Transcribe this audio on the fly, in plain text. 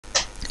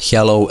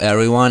Hello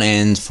everyone,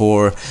 and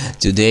for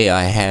today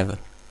I have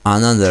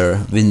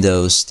another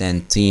Windows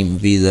 10 theme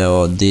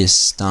video.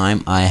 This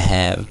time I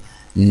have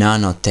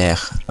Nano Tech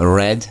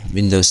Red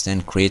Windows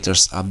 10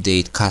 Creators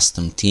Update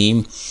custom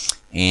theme,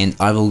 and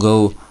I will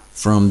go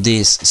from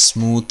this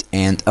smooth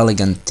and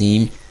elegant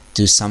theme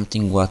to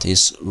something what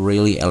is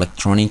really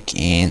electronic,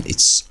 and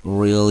it's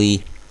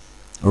really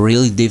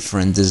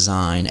different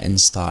design and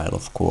style,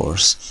 of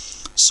course.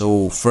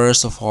 So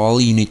first of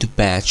all, you need to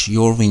patch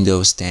your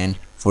Windows 10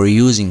 for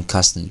using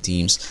custom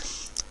themes.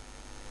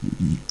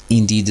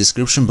 In the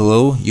description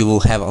below you will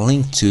have a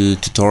link to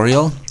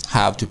tutorial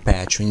how to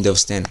patch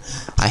Windows 10.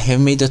 I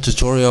have made a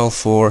tutorial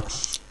for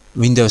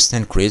Windows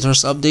 10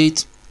 Creators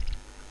Update,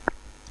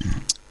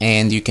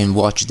 and you can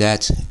watch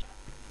that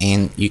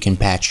and you can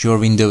patch your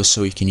Windows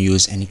so you can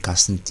use any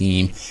custom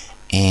theme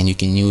and you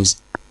can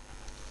use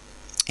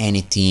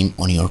any theme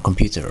on your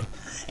computer.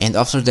 And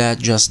after that,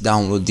 just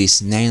download this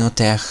Nano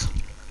Tech.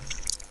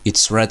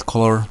 It's red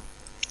color,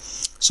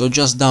 so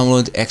just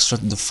download,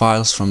 extract the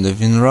files from the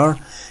WinRAR,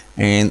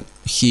 and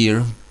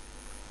here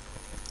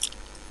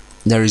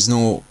there is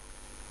no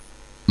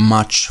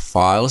much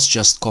files,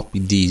 just copy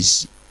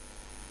these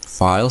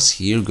files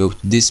here. Go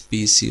to this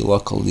PC,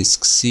 local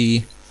disk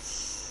C,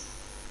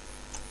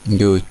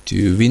 go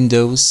to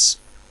Windows,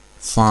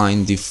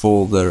 find the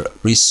folder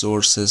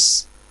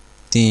resources,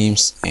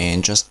 themes,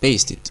 and just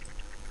paste it.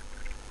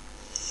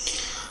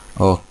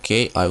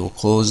 Okay, I will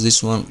close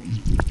this one.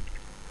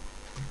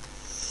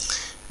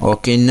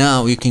 Okay,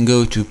 now you can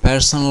go to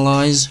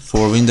personalize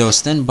for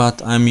Windows 10,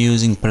 but I'm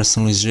using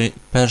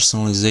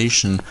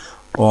personalization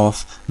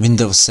of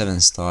Windows 7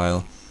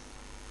 style,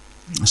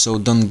 so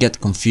don't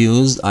get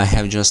confused. I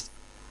have just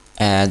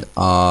add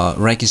a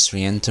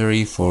registry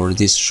entry for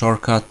this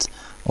shortcut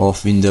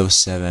of Windows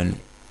 7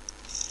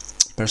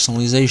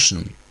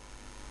 personalization,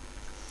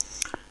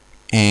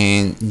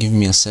 and give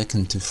me a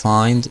second to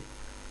find.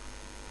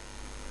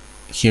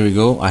 Here we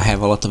go. I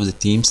have a lot of the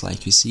themes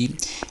like you see,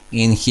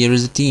 and here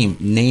is the theme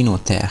Nano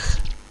Tech.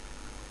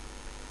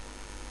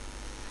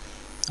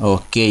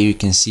 Okay, you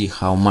can see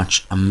how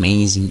much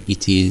amazing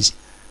it is.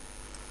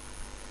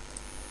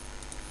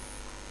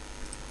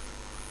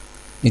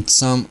 It's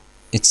some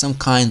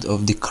kind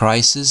of the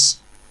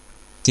crisis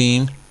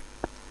theme.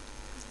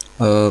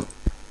 I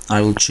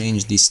will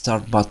change the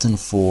start button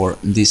for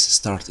this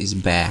start is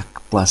back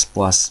 ++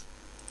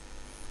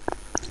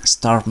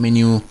 start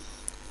menu.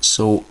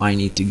 So I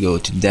need to go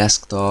to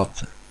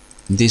desktop,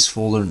 this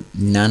folder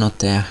Nano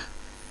Tech,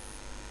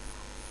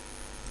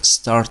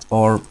 start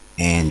orb,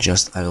 and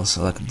just I will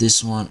select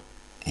this one,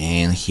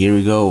 and here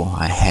we go,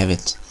 I have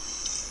it.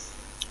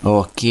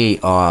 Okay,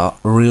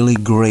 really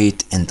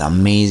great and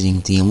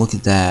amazing theme, look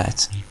at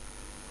that.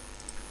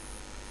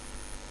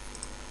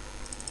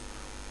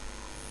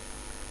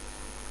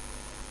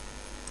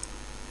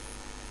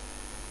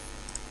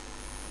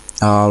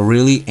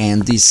 Really,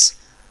 and this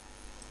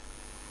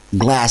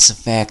glass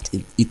effect,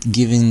 it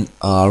giving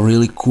a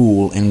really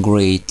cool and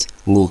great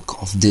look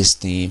of this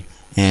theme,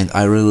 and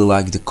I really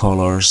like the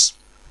colors.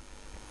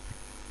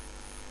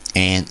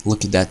 And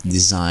look at that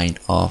design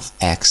of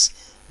X,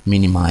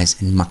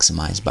 minimize and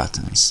maximize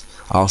buttons.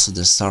 Also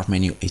the start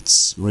menu,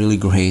 it's really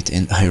great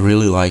and I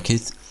really like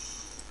it.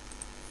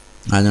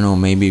 I don't know,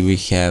 maybe we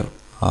have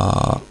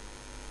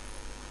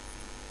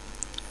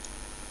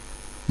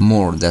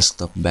more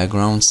desktop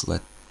backgrounds.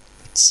 Let's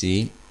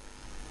see.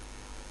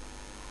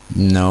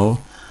 No,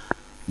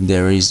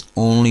 there is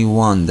only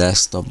one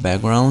desktop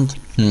background.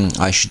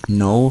 I should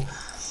know.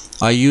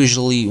 I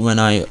usually, when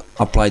I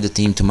apply the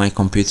theme to my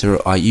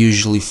computer, I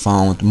usually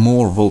found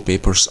more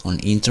wallpapers on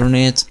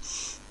internet,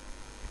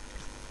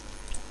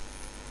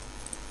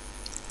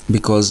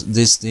 because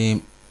this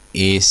theme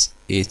is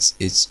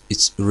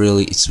it's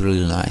really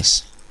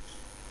nice.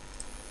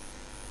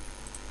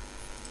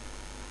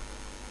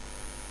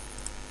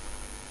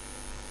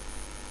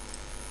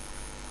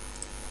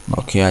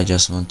 Okay, I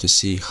just want to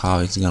see how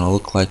it's gonna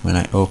look like when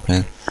I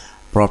open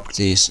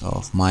properties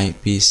of my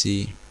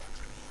PC.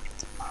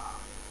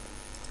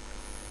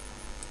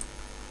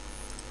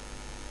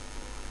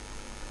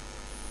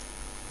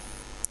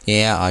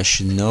 Yeah, I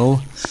should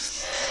know.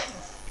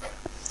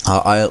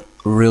 I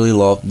really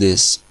love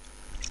this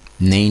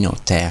Nano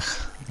Tech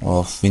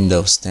of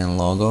Windows 10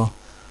 logo.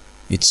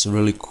 It's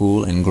really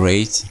cool and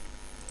great.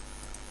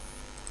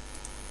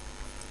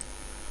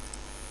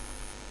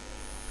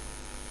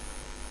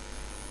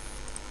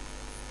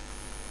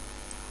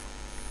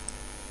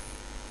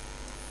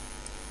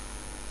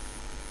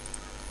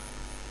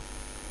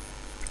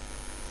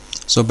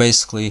 So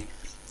basically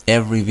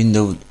every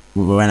window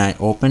when I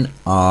open,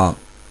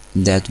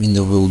 that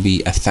window will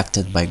be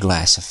affected by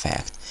glass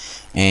effect.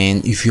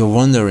 And if you're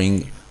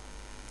wondering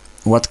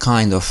what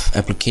kind of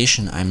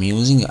application I'm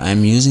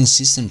using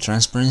System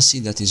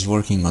Transparency that is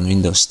working on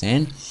Windows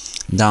 10.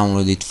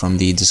 Download it from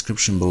the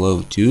description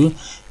below too.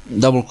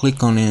 Double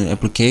click on an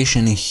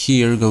application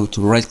here, go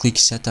to right click,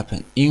 setup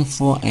and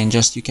info, and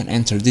just you can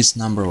enter this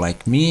number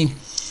like me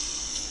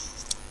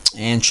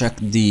and check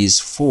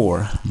these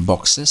 4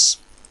 boxes.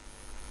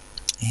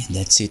 and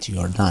that's it, you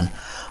are done.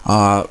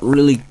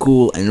 Really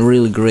cool and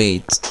really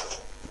great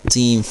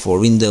theme for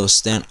Windows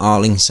 10.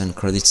 All links and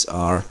credits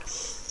are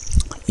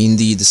in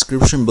the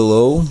description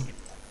below.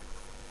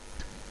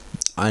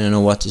 I don't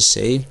know what to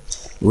say,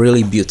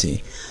 really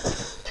beauty.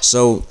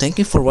 So thank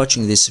you for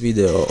watching this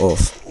video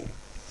of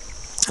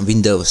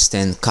Windows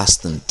 10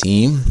 custom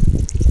theme.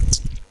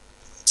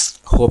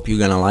 Hope you're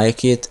gonna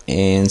like it,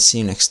 and see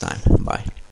you next time. Bye.